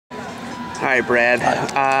All right,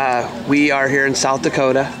 Brad. We are here in South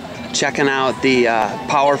Dakota checking out the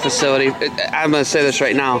power facility. I'm going to say this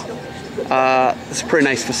right now. It's a pretty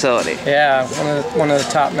nice facility. Yeah, one of the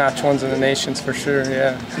top-notch ones in the nations for sure,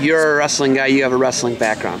 yeah. You're a wrestling guy. You have a wrestling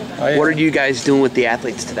background. Oh, yeah. What are you guys doing with the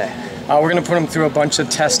athletes today? We're going to put them through a bunch of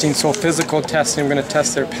testing. So physical testing, we're going to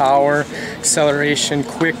test their power, acceleration,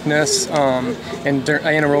 quickness,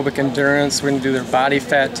 anaerobic endurance. We're going to do their body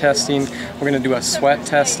fat testing. We're going to do a sweat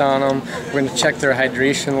test on them. We're going to check their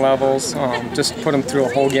hydration levels. Just put them through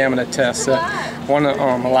a whole gamut of tests that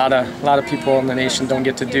a lot of people in the nation don't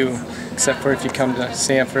get to do, except for if you come to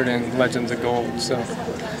Sanford and Legends of Gold. So.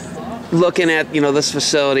 Looking at this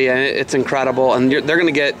facility, it's incredible, and they're going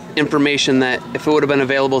to get information that if it would have been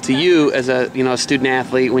available to you as a student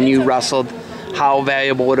athlete when you wrestled, how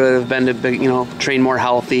valuable would it have been to train more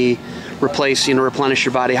healthy, replenish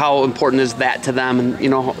your body? How important is that to them? And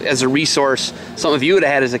as a resource, something if you would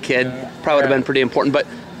have had as a kid probably would have been pretty important. But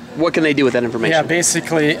what can they do with that information? Yeah,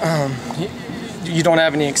 basically. You don't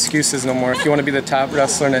have any excuses no more. If you want to be the top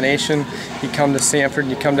wrestler in the nation, you come to Sanford,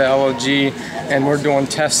 you come to LOG, and we're doing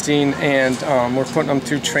testing and we're putting them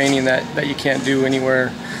through training that you can't do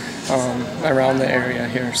anywhere around the area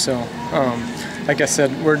here. So, like I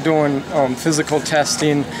said, we're doing physical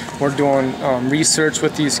testing, we're doing research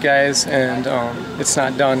with these guys, and it's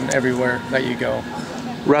not done everywhere that you go.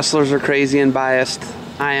 Wrestlers are crazy and biased.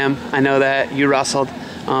 I am. I know that. You wrestled.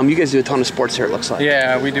 You guys do a ton of sports here, it looks like.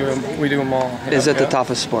 Yeah, we do them all. Is it the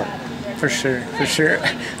toughest sport? For sure, for sure.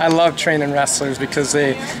 I love training wrestlers because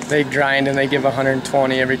they grind and they give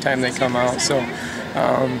 120 every time they come out. So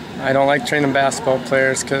I don't like training basketball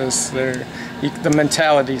players because the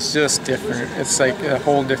mentality is just different. It's like a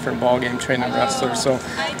whole different ballgame training wrestlers. So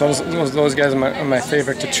those guys are my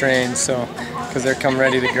favorite to train. So because they're come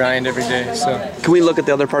ready to grind every day. So can we look at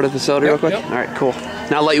the other part of the facility real quick? Yep. All right, cool.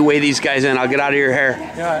 Now I'll let you weigh these guys in. I'll get out of your hair.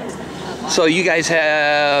 Yeah. So you guys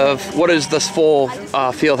have, what is this full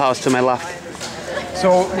field house to my left?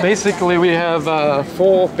 So basically we have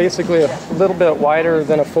basically a little bit wider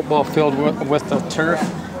than a football field with the turf,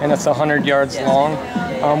 and it's 100 yards long.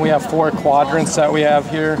 We have 4 quadrants that we have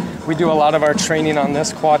here. We do a lot of our training on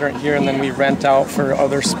this quadrant here, and then we rent out for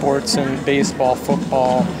other sports and baseball,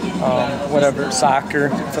 football, whatever, soccer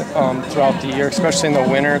throughout the year, especially in the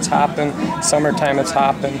winter it's hopping, summertime it's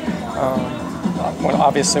hopping.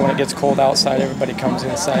 Obviously when it gets cold outside, everybody comes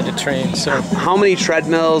inside to train. So how many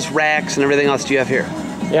treadmills, racks, and everything else do you have here?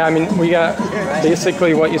 Yeah, I mean, we got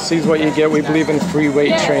basically what you see is what you get. We believe in free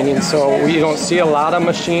weight training, so we don't see a lot of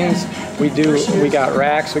machines. We got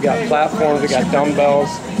racks, we got platforms, we got dumbbells.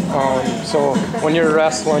 So when you're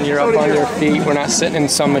wrestling, you're up on your feet. We're not sitting in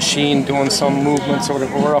some machine doing some movements or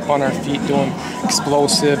whatever. We're up on our feet doing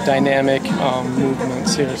explosive, dynamic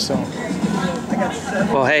movements here. So.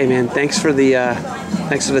 Well, hey, man, thanks for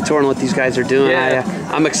the tour and what these guys are doing. Yeah.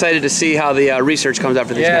 I'm excited to see how the research comes out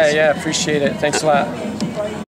for these guys. Yeah, appreciate it. Thanks a lot.